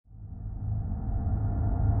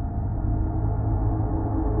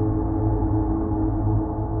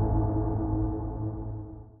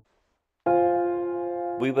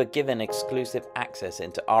we were given exclusive access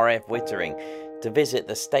into RAF Wittering to visit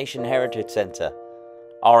the Station Heritage Centre.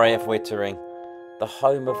 RAF Wittering, the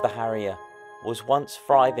home of the Harrier, was once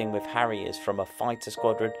thriving with Harriers from a fighter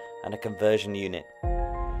squadron and a conversion unit.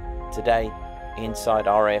 Today, inside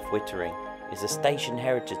RAF Wittering is the Station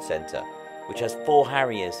Heritage Centre, which has 4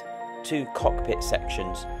 Harriers, 2 cockpit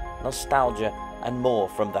sections, nostalgia and more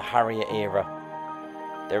from the Harrier era.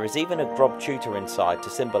 There is even a Grob tutor inside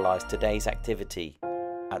to symbolise today's activity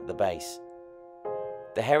at the base.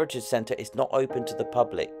 The Heritage Centre is not open to the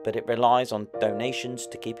public, but it relies on donations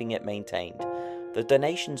to keeping it maintained. The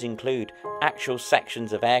donations include actual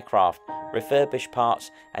sections of aircraft, refurbished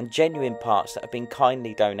parts and genuine parts that have been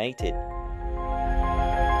kindly donated.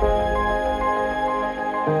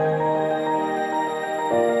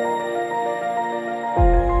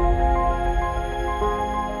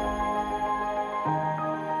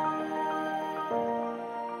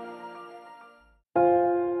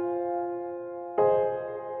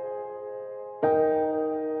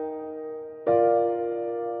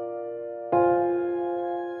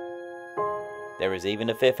 There is even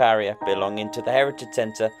a 5th Harrier belonging to the Heritage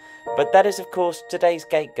Centre, but that is of course today's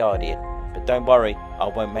Gate Guardian. But don't worry, I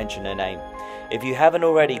won't mention her name. If you haven't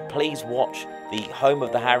already, please watch the Home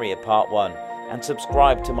of the Harrier Part 1 and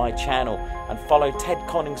subscribe to my channel and follow Ted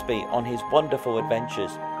Coningsby on his wonderful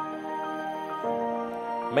adventures.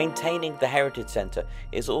 Maintaining the Heritage Centre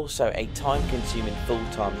is also a time-consuming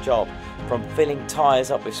full-time job, from filling tyres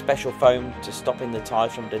up with special foam to stopping the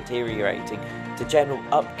tyres from deteriorating to general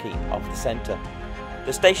upkeep of the centre.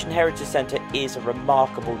 The Station Heritage Centre is a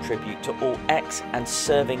remarkable tribute to all ex and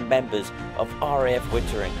serving members of RAF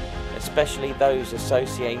Wittering, especially those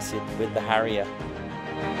associated with the Harrier.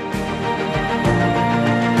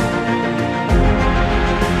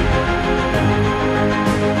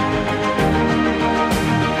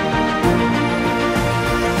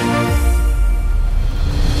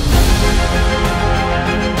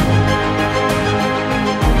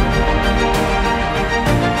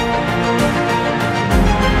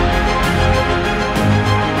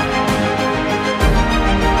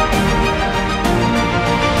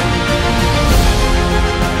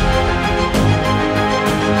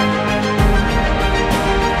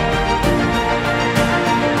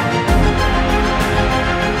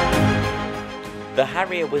 The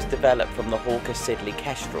Harrier was developed from the Hawker Siddeley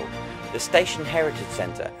Kestrel. The Station Heritage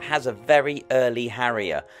Centre has a very early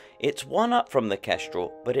Harrier. It's one up from the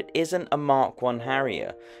Kestrel, but it isn't a Mk.1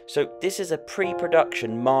 Harrier. So this is a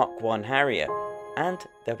pre-production Mk.1 Harrier, and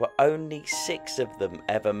there were only 6 of them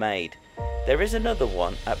ever made. There is another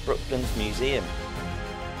one at Brooklyn's museum.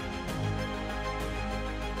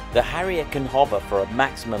 The Harrier can hover for a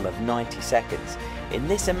maximum of 90 seconds. In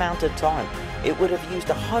this amount of time, it would have used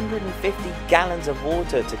 150 gallons of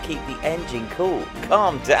water to keep the engine cool.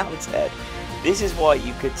 Calm down, Ted. This is why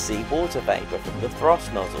you could see water vapour from the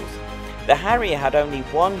thrust nozzles. The Harrier had only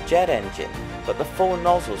 1 jet engine, but the 4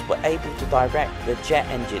 nozzles were able to direct the jet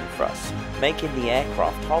engine thrust, making the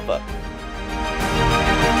aircraft hover.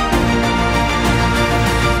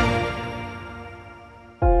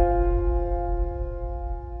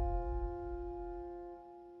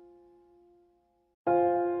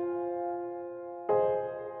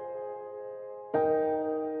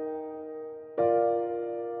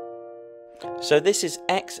 So this is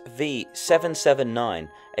XV779,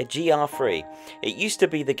 a GR3. It used to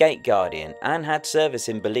be the Gate Guardian and had service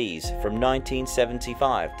in Belize from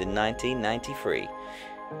 1975 to 1993.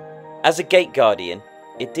 As a Gate Guardian,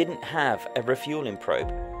 it didn't have a refueling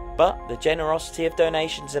probe, but the generosity of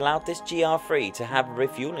donations allowed this GR3 to have a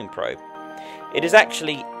refueling probe. It is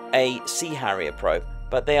actually a Sea Harrier probe,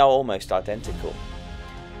 but they are almost identical.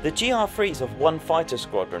 The GR3s of 1 fighter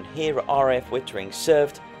squadron here at RAF Wittering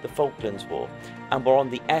served the Falklands War and were on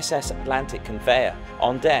the SS Atlantic conveyor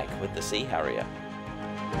on deck with the Sea Harrier.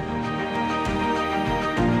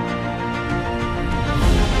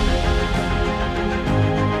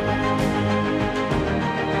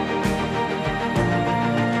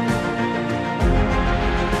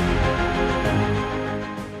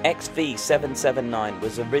 XV779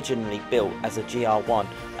 was originally built as a GR1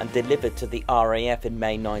 and delivered to the RAF in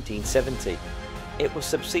May 1970. It was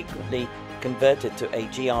subsequently converted to a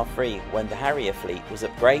GR3 when the Harrier fleet was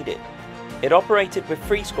upgraded. It operated with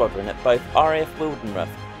 3 squadron at both RAF Wildenruff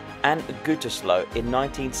and Gütersloh in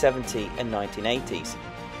 1970 and 1980s.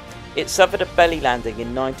 It suffered a belly landing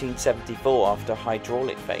in 1974 after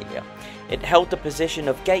hydraulic failure. It held the position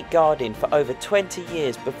of Gate Guardian for over 20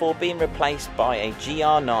 years before being replaced by a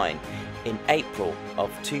GR9 in April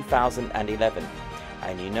of 2011.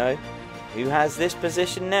 And you know who has this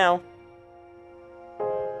position now?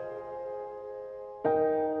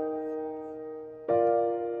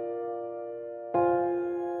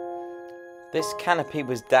 This canopy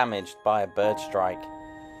was damaged by a bird strike.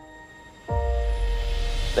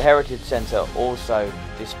 The Heritage Centre also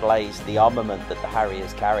displays the armament that the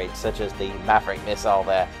Harriers carried, such as the Maverick missile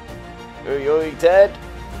there. Oi, oi, Ted!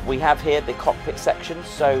 We have here the cockpit section,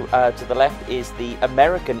 so to the left is the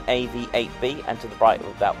American AV-8B and to the right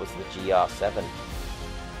of that was the GR7.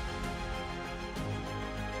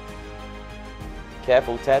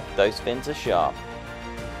 Careful, Ted, those fins are sharp.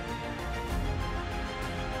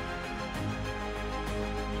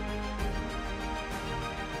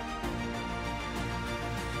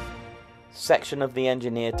 Section of the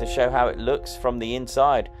engineer to show how it looks from the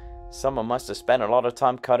inside. Someone must have spent a lot of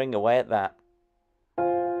time cutting away at that.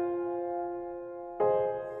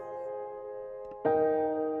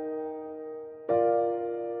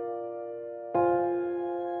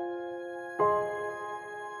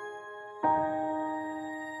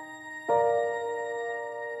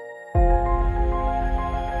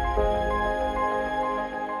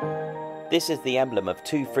 This is the emblem of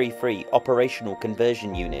 233 Operational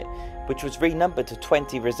Conversion Unit, which was renumbered to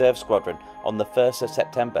 20 Reserve Squadron on the 1st of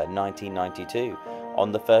September 1992.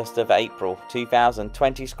 On the 1st of April 2000,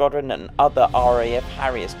 20 Squadron and other RAF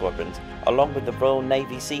Harrier squadrons, along with the Royal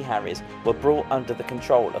Navy Sea Harriers, were brought under the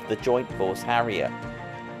control of the Joint Force Harrier.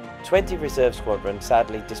 20 Reserve Squadron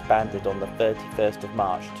sadly disbanded on the 31st of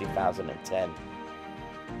March 2010.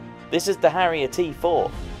 This is the Harrier T4.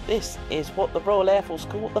 This is what the Royal Air Force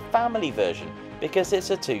call the family version, because it's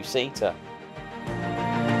a two-seater.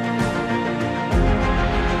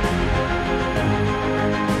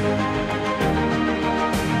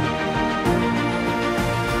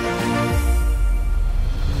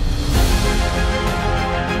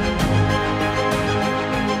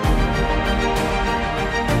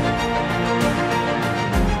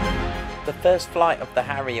 The first flight of the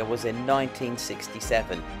Harrier was in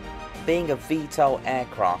 1967. Being a VTOL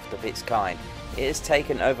aircraft of its kind, it has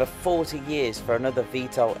taken over 40 years for another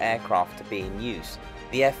VTOL aircraft to be in use,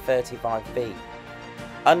 the F-35B.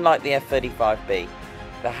 Unlike the F-35B,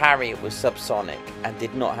 the Harrier was subsonic and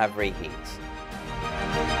did not have reheats.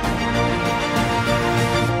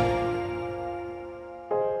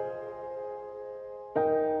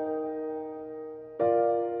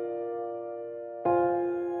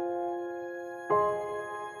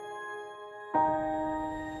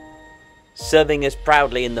 Serving as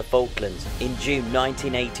proudly in the Falklands, in June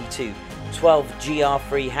 1982, 12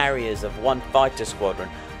 GR3 Harriers of 1 fighter squadron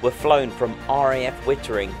were flown from RAF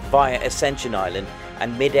Wittering via Ascension Island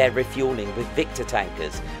and mid-air refuelling with Victor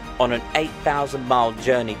tankers on an 8,000-mile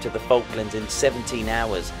journey to the Falklands in 17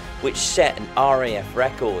 hours, which set an RAF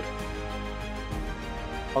record.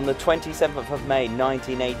 On the 27th of May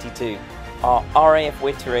 1982, our RAF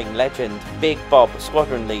Wittering legend Big Bob,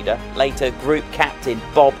 squadron leader, later group captain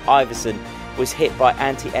Bob Iverson, was hit by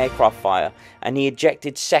anti-aircraft fire and he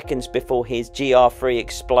ejected seconds before his GR3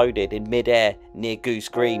 exploded in mid-air near Goose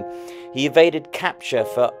Green. He evaded capture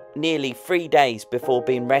for nearly 3 days before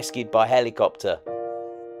being rescued by helicopter.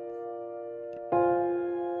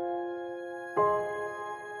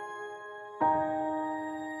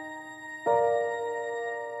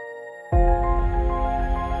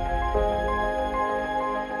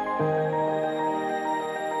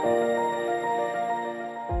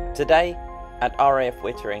 Today, at RAF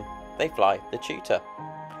Wittering, they fly the Tutor.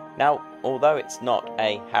 Now, although it's not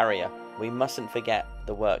a Harrier, we mustn't forget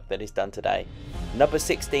the work that is done today. Number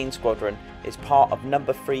 16 Squadron is part of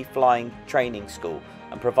Number 3 Flying Training School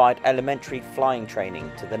and provide elementary flying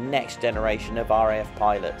training to the next generation of RAF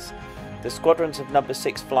pilots. The squadrons of Number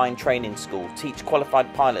 6 Flying Training School teach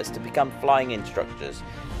qualified pilots to become flying instructors,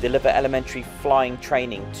 deliver elementary flying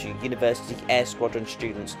training to University Air Squadron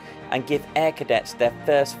students, and give air cadets their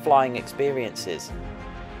first flying experiences.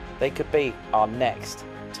 They could be our next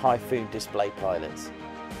Typhoon display pilots.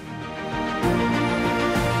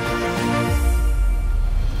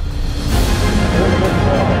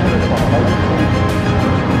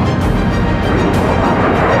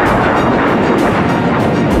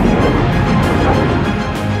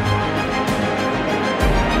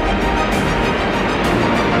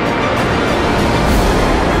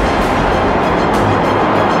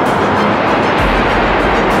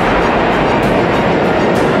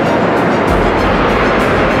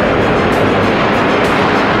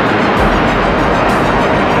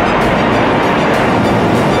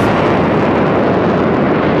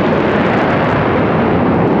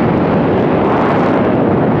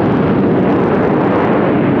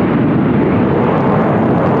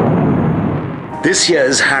 This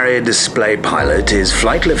year's Harrier display pilot is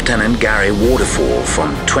Flight Lieutenant Gary Waterfall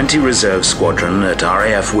from 20 Reserve Squadron at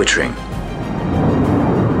RAF Wittering.